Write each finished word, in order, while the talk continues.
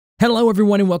Hello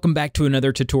everyone and welcome back to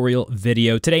another tutorial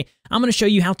video. Today I'm going to show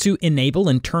you how to enable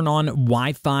and turn on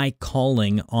Wi-Fi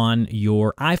calling on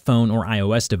your iPhone or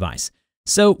iOS device.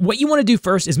 So what you want to do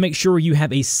first is make sure you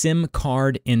have a SIM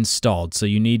card installed. So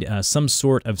you need some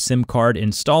sort of SIM card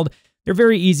installed. They're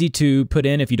very easy to put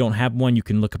in. If you don't have one, you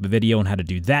can look up a video on how to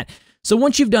do that. So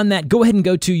once you've done that, go ahead and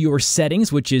go to your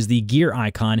settings, which is the gear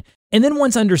icon. And then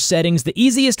once under settings, the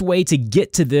easiest way to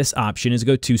get to this option is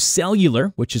go to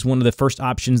cellular, which is one of the first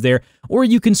options there, or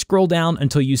you can scroll down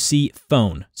until you see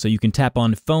phone. So you can tap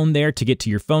on phone there to get to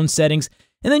your phone settings.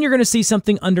 And then you're going to see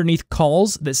something underneath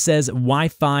calls that says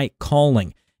Wi-Fi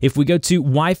calling. If we go to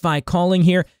Wi-Fi calling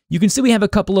here, you can see we have a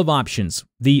couple of options.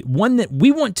 The one that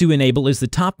we want to enable is the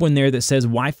top one there that says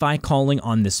Wi-Fi calling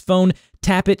on this phone.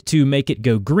 Tap it to make it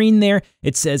go green there.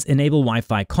 It says enable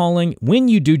Wi-Fi calling. When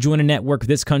you do join a network,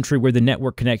 this country where the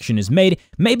network connection is made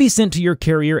may be sent to your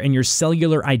carrier and your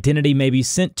cellular identity may be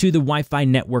sent to the Wi-Fi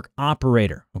network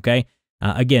operator, okay?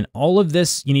 Again, all of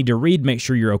this you need to read, make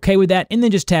sure you're okay with that, and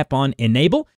then just tap on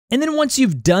enable. And then once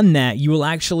you've done that, you will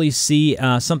actually see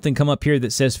something come up here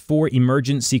that says for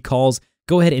emergency calls.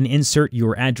 Go ahead and insert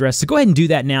your address. So go ahead and do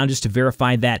that now just to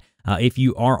verify that if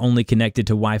you are only connected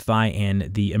to Wi-Fi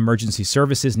and the emergency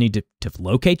services need to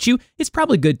locate you, it's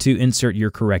probably good to insert your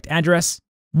correct address.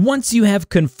 Once you have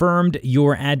confirmed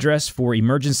your address for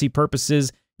emergency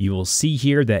purposes, you will see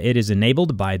here that it is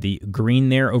enabled by the green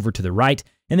there over to the right.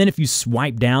 And then if you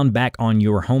swipe down back on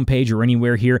your homepage or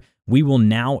anywhere here, we will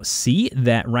now see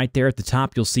that right there at the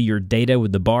top, you'll see your data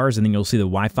with the bars, and then you'll see the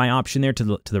Wi-Fi option there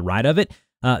to the right of it.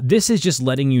 This is just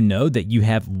letting you know that you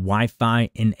have Wi-Fi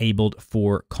enabled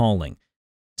for calling.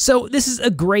 So this is a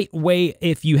great way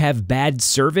if you have bad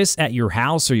service at your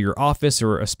house or your office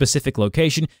or a specific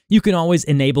location. You can always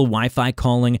enable Wi-Fi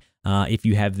calling if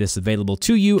you have this available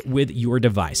to you with your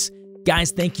device.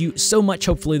 Guys, thank you so much.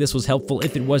 Hopefully this was helpful.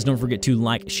 If it was, don't forget to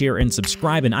like, share, and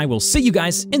subscribe, and I will see you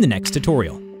guys in the next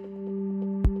tutorial.